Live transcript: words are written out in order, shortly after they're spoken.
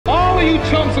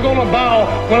chumps are gonna bow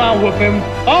when I whoop him.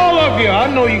 All of you. I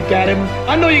know you got him.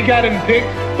 I know you got him picked.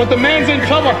 But the man's in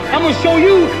trouble. I'm gonna show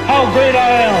you how great I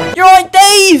am. You're right,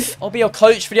 Dave! I'll be your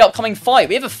coach for the upcoming fight.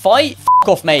 We have a fight? F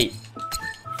off, mate.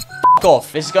 F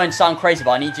off. This is going to sound crazy,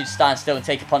 but I need you to stand still and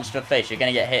take a punch to the face. You're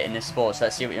going to get hit in this sport, so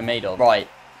let's see what you're made of. Right.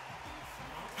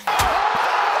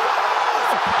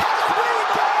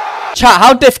 Chat,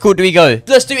 how difficult do we go?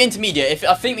 Let's do intermediate.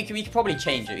 I think we could probably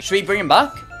change it. Should we bring him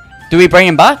back? Do we bring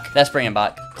him back? Let's bring him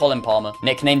back. Colin Palmer.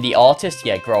 Nickname the artist?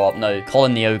 Yeah, grow up. No.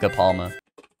 Colin the Ogre Palmer.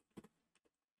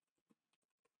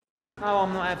 No,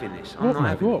 I'm not having this. I'm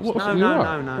not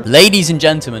having this. No. Ladies and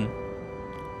gentlemen,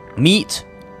 meet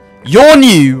your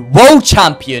new world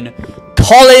champion,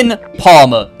 Colin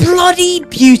Palmer. Bloody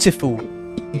beautiful.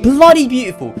 Bloody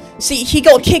beautiful. See, he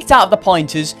got kicked out of the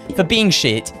pointers for being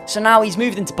shit. So now he's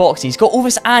moved into boxing. He's got all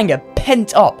this anger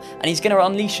pent up. And he's going to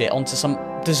unleash it onto some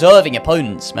deserving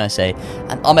opponents, may I say.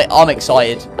 And I'm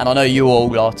excited. And I know you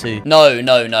all are too. No.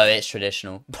 It's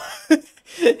traditional.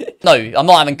 No, I'm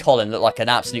not having Colin look like an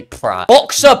absolute prat.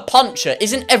 Boxer puncher.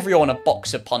 Isn't everyone a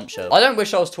boxer puncher? I don't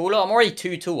wish I was taller. I'm already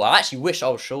too tall. I actually wish I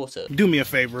was shorter. Do me a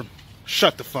favor.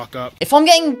 Shut the fuck up. If I'm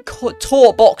getting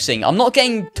taught boxing, I'm not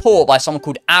getting taught by someone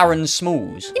called Aaron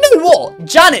Smalls. You know what?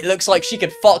 Janet looks like she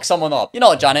could fuck someone up. You know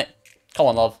what, Janet? Come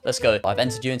on, love. Let's go. I've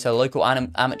entered you into a local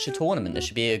amateur tournament. This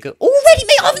should be a good... Already,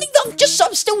 mate?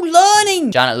 I'm still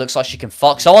learning. Janet looks like she can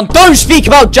fuck someone. Don't speak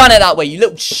about Janet that way, you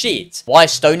little shit. Why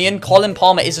Estonian? Colin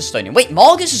Palmer is Estonian. Wait,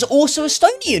 Marcus is also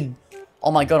Estonian.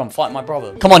 Oh my god, I'm fighting my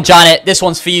brother. Come on, Janet. This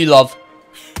one's for you, love.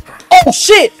 Oh,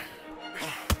 shit.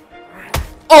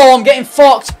 Oh, I'm getting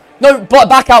fucked. No, but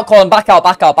back out, Colin. Back out.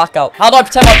 How do I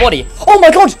protect my body? Oh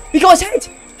my god, he got his head.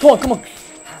 Come on.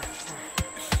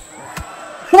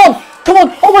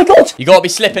 Oh my god. You gotta be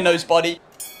slipping those, buddy.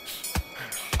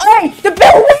 Hey, the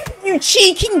bell went, you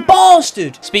cheeking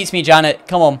bastard. Speak to me, Janet.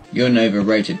 Come on. You're an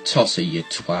overrated tosser, you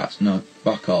twat. No,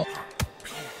 fuck off.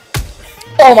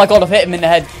 Oh my god, I've hit him in the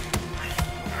head.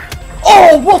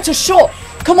 Oh, what a shot.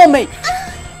 Come on, mate.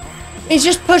 He's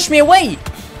just pushed me away.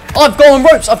 I've got on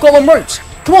ropes.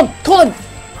 Come on, Colin.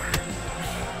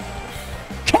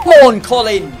 Come on,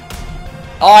 Colin.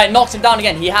 Alright, knocked him down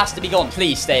again. He has to be gone.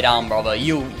 Please stay down, brother.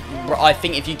 I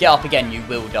think if you get up again, you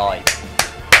will die.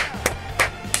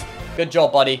 Good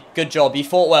job, buddy. Good job. You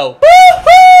fought well.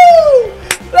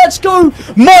 Woohoo! Let's go.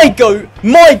 My goat.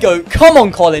 Come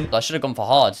on, Colin. I should have gone for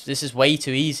hard. This is way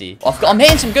too easy. I'm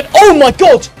hitting some good... Oh, my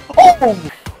God.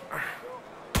 Oh.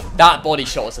 That body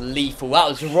shot was lethal. That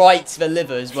was right to the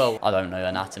liver as well. I don't know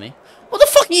anatomy. What the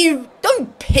fuck are you...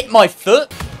 Don't hit my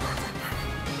foot.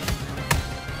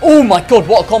 Oh my god,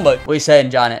 what a combo. What are you saying,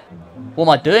 Janet? What am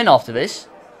I doing after this?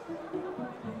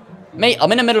 Mate,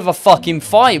 I'm in the middle of a fucking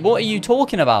fight. What are you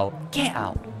talking about? Get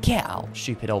out.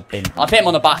 Stupid old bin. I've hit him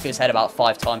on the back of his head about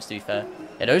 5 times, to be fair.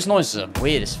 Yeah, those noises are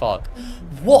weird as fuck.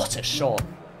 What a shot.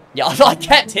 Yeah, I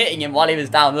kept hitting him while he was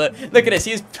down. Look at this.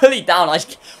 He was fully down.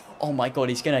 Oh my god,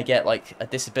 he's gonna get, like, a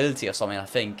disability or something, I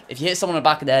think. If you hit someone on the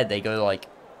back of the head, they go, like...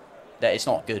 It's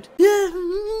not good.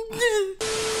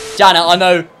 Janet, I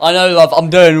know, love. I'm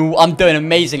doing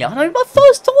amazing. I know, my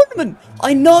first tournament.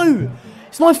 I know.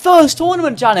 It's my first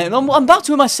tournament, Janet. And I'm about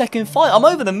to win my second fight. I'm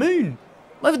over the moon.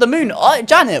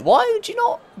 Janet, why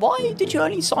did you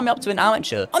only sign me up to an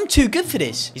amateur? I'm too good for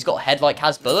this. He's got a head like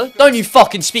Hasbulla. Don't you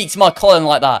fucking speak to my Colin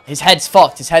like that. His head's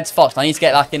fucked. I need to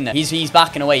get back in there. He's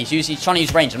backing away. He's trying to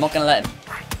use range. I'm not going to let him.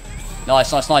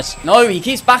 Nice. No, he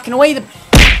keeps backing away.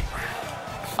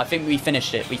 I think we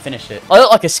finished it. I look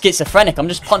like a schizophrenic. I'm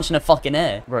just punching the fucking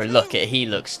air. Bro, look at it. He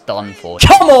looks done for.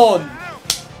 Come on!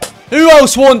 Who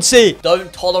else wants it?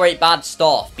 Don't tolerate bad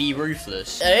stuff. Be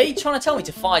ruthless. Are you trying to tell me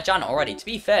to fire Janet already? To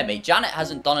be fair, mate, Janet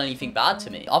hasn't done anything bad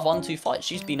to me. I've won 2 fights.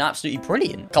 She's been absolutely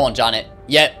brilliant. Come on, Janet.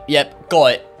 Yep.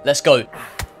 Got it. Let's go.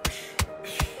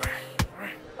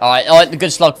 Alright, the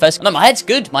good slugfest. No, my head's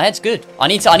good. I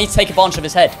need to take advantage of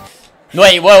his head.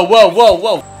 Wait,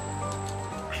 whoa.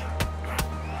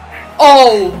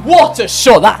 Oh, what a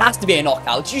shot. That has to be a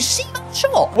knockout. Do you see that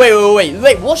shot?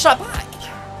 Wait, watch that back.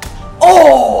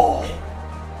 Oh,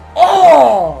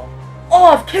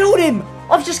 I've killed him.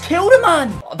 I've just killed a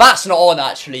man. That's not on,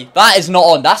 actually. That is not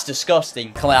on. That's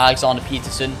disgusting. Come on, Alexander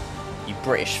Peterson. You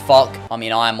British fuck. I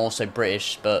mean, I am also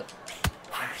British, but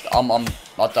I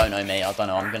don't know, mate. I don't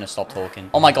know. I'm going to stop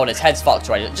talking. Oh, my God. His head's fucked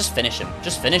already. Just finish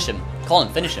him. Colin,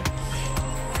 finish him.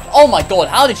 Oh my god,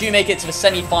 how did you make it to the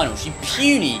semi-finals? You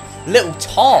puny little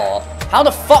tar. How the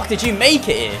fuck did you make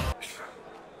it here?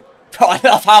 Bro, I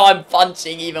love how I'm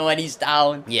punching even when he's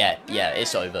down. Yeah,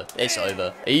 it's over.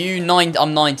 Are you 9?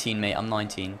 I'm 19, mate. I'm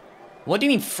 19. What do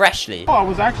you mean freshly? Oh, I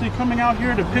was actually coming out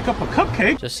here to pick up a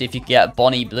cupcake. Just see if you can get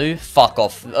Bonnie Blue. Fuck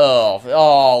off.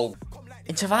 Oh.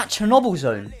 Into that Chernobyl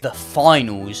zone. The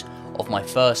finals of my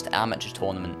first amateur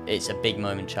tournament. It's a big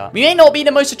moment, chat. We may not be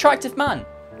the most attractive man.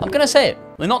 I'm gonna say it.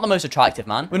 We're not the most attractive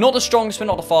man. We're not the strongest. We're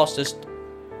not the fastest.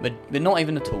 We're not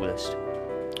even the tallest.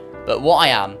 But what I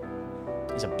am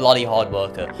is a bloody hard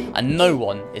worker. And no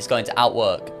one is going to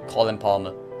outwork Colin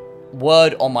Palmer.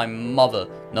 Word on my mother,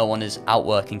 no one is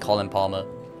outworking Colin Palmer.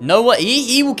 No one,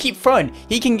 he will keep throwing.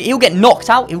 He'll get knocked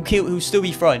out. He'll still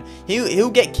be throwing. He'll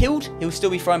get killed. He'll still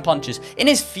be throwing punches. In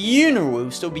his funeral, he'll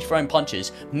still be throwing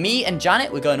punches. Me and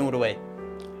Janet, we're going all the way.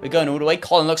 We're going all the way.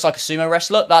 Colin looks like a sumo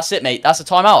wrestler. That's it, mate. That's a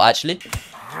timeout, actually.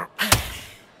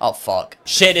 Oh, fuck.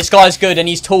 Shit, this guy's good, and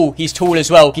he's tall. He's tall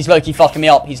as well. He's low-key fucking me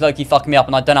up. He's low-key fucking me up,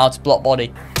 and I don't know how to block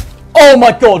body. Oh,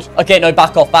 my God. Okay, no,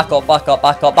 back off, back off, back up,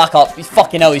 back up, back up. He's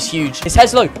fucking hell, he's huge. His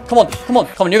head's low. Come on, come on,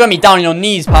 come on. You're going to be down on your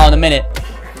knees, pal, in a minute.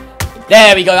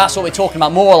 There we go. That's what we're talking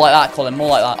about. More like that, Colin. More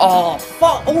like that. Oh,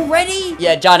 fuck. Already?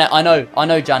 Yeah, Janet, I know. I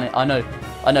know, Janet. I know.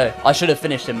 I know. I should have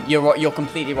finished him. You're right. You're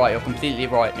completely right. You're completely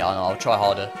right. Yeah, I know. I'll try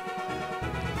harder.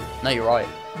 No, you're right.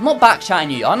 I'm not back-chatting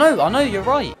you. I know, you're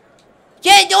right.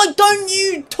 Yeah, don't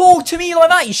you talk to me like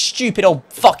that, you stupid old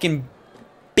fucking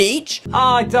bitch.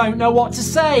 I don't know what to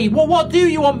say. Well, what do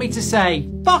you want me to say?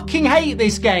 Fucking hate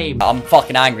this game. I'm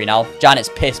fucking angry now. Janet's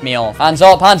pissed me off. Hands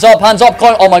up, hands up, hands up.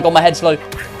 Oh my God, my head's low.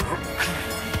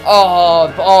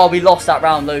 Oh, we lost that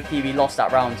round, low-key. We lost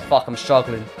that round. Fuck, I'm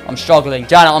struggling. I'm struggling.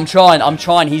 Janet, I'm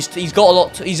trying. He's got a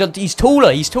lot. He's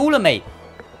taller. He's taller, mate.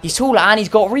 He's taller and he's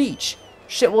got reach.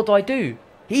 Shit, what do I do?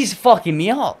 He's fucking me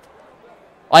up.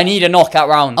 I need a knockout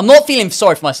round. I'm not feeling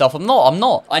sorry for myself. I'm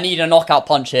not. I need a knockout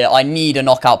punch here. I need a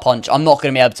knockout punch. I'm not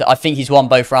going to be able to. I think he's won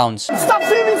both rounds. Stop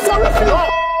feeling sorry for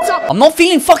yourself. I'm not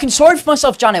feeling fucking sorry for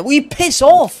myself, Janet. Will you piss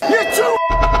off? You're too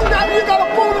now you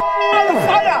gotta pull the on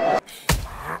fire.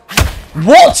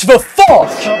 What the fuck?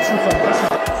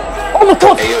 Oh my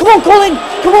God. Come on, Colin.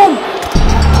 Come on.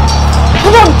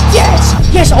 Come on.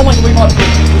 Yes. Yes. Oh my God. We might win.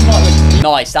 We might win.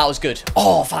 Nice, that was good.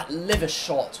 Oh, that liver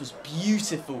shot was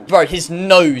beautiful. Bro, his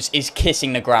nose is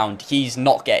kissing the ground. He's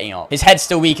not getting up. His head's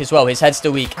still weak as well. His head's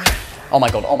still weak. Oh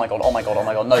my God, oh my God, oh my God, oh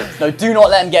my God. No, do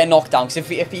not let him get a knockdown. Because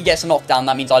if he gets a knockdown,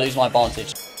 that means I lose my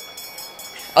advantage.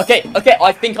 Okay,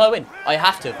 I think I win. I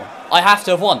have to have won. I have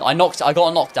to have won. I got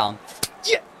a knockdown.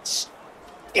 Yes.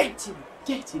 Get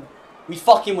him. We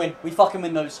fucking win. We fucking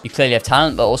win those. You clearly have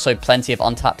talent, but also plenty of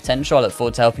untapped potential. I look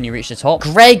forward to helping you reach the top.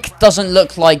 Greg doesn't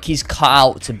look like he's cut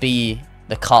out to be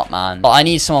the cut man, but I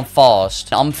need someone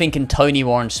fast. I'm thinking Tony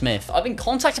Warren Smith. I've been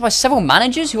contacted by several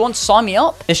managers who want to sign me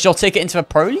up. This is your ticket into the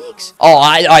pro leagues? Oh,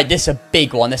 alright, this is a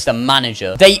big one. This is the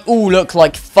manager. They all look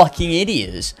like fucking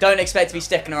idiots. Don't expect to be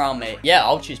sticking around, mate. Yeah,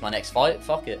 I'll choose my next fight.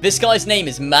 Fuck it. This guy's name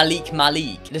is Malik.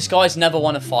 This guy's never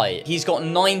won a fight. He's got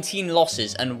 19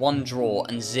 losses and 1 draw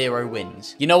and 0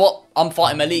 wins. You know what? I'm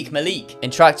fighting Malik.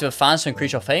 Interact with fans to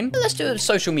increase your fame? Let's do a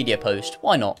social media post.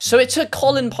 Why not? So it took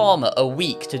Colin Palmer a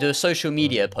week to do a social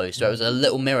media post where it was a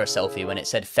little mirror selfie when it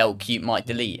said felt cute might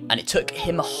delete. And it took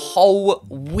him a whole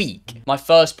week. My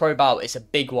first pro bout is a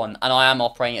big one and I am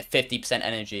operating at 50%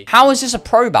 energy. How is this a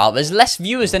pro bout? There's less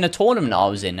viewers than a tournament I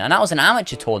was in and that was an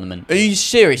amateur tournament. Are you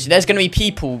serious? There's going to be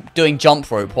people doing jump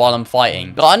rope while I'm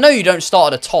fighting. Like, I know you don't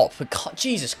start at the top, but God,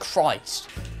 Jesus Christ.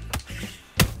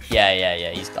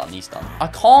 Yeah, he's done. I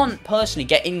can't personally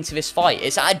get into this fight.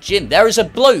 It's at a gym. There is a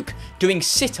bloke doing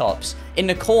sit-ups in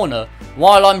the corner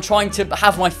while I'm trying to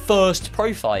have my first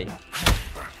pro fight.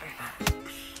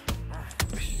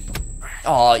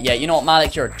 Oh, yeah, you know what,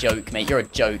 Malik? You're a joke, mate. You're a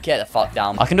joke. Get the fuck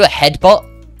down. I can do a headbutt.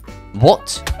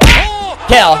 What?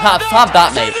 Yeah, I'll have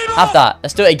that, mate. Have that.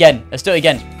 Let's do it again.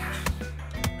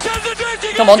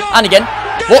 Come on, and again.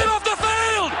 What?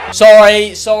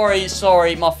 Sorry.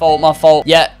 My fault.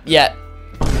 Yeah.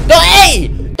 No, hey!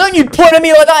 Don't you point at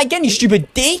me like that again, you stupid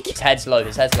dick. His head's low.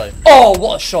 Oh,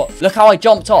 what a shot. Look how I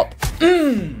jumped up.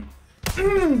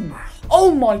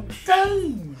 Oh, my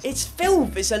days. It's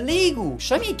filth. It's illegal.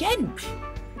 Show me again.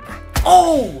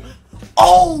 Oh,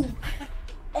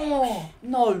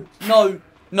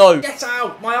 no. Get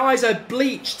out. My eyes are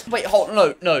bleached. Wait, hold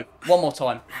on. No. One more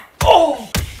time. Oh!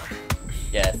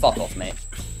 Yeah, fuck off, mate.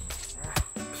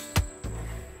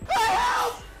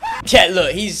 Yeah,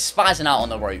 look, he's spazzing out on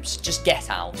the ropes. Just get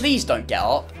out. Please don't get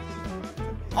up.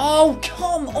 Oh,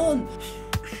 come on.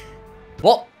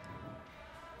 What?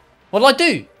 What did I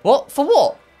do? What? For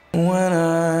what? When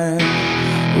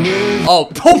I'm Oh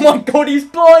my god, he's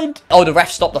blind. Oh, the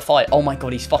ref stopped the fight. Oh my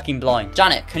god, he's fucking blind.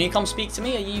 Janet, can you come speak to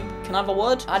me? Can I have a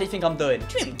word? How do you think I'm doing? Do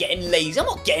you think I'm getting lazy? I'm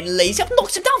not getting lazy. I've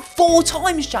knocked him down 4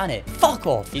 times, Janet. Fuck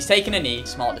off. He's taking a knee.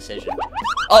 Smart decision.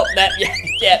 Oh,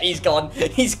 yeah, he's gone.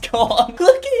 He's gone.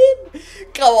 Look at him.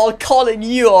 Come on, Colin,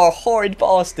 you are a horrid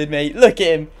bastard, mate. Look at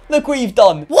him. Look what you've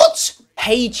done. What?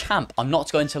 Hey, champ, I'm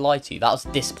not going to lie to you. That was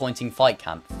a disappointing fight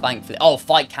camp, thankfully. Oh,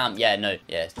 fight camp. Yeah, no.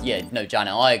 Yeah, no,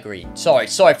 Janet, I agree. Sorry.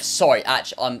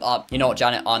 Actually, you know what,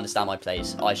 Janet? I understand my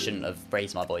place. I shouldn't have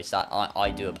raised my voice. That I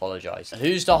do apologize.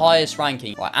 Who's the highest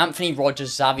ranking? Right, Anthony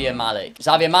Rogers, Xavier Malik.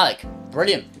 Xavier Malik.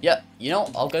 Brilliant. Yeah, you know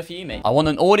what? I'll go for you, mate. I want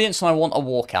an audience and I want a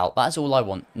walkout. That's all I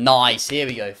want. Nice. Here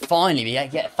we go. Finally, we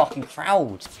get a fucking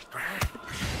crowd.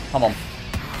 Come on.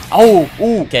 Oh,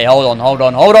 ooh. Okay, hold on. Calm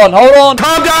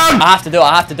down. I have to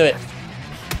do it.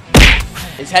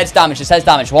 His head's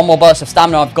damaged. One more burst of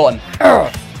stamina, I've got him.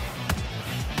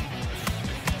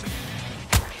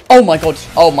 Oh my god.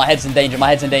 Oh, my head's in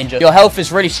danger. Your health is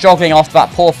really struggling after that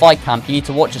poor fight camp. You need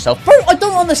to watch yourself. Bro, I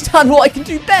don't understand what I can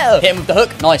do better. Hit him with the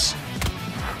hook. Nice.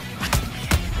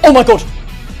 Oh my god.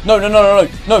 No.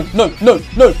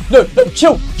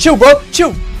 Chill, bro.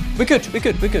 Chill. We're good.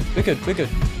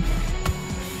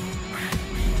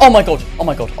 Oh my god.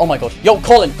 Yo,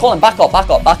 Colin, back up.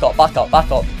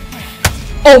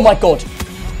 Oh my god.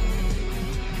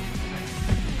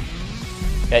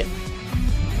 Okay.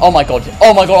 Oh my god,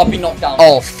 I've been knocked down.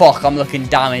 Oh fuck, I'm looking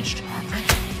damaged.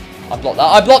 I blocked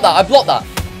that.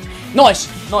 Nice.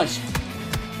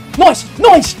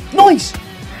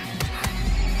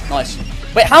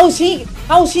 Wait, how's he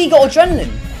got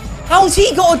adrenaline?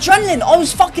 I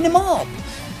was fucking him up.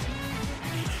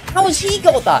 How has he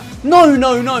got that? No.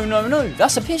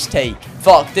 That's a piss take.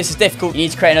 Fuck, this is difficult. You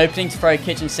need to create an opening to throw a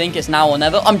kitchen sink. It's now or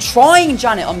never. I'm trying,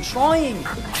 Janet.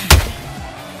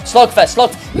 Slugfest.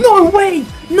 No way.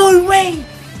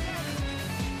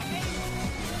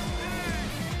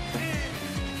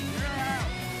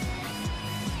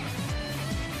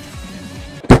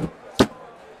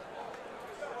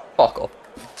 Fuck off.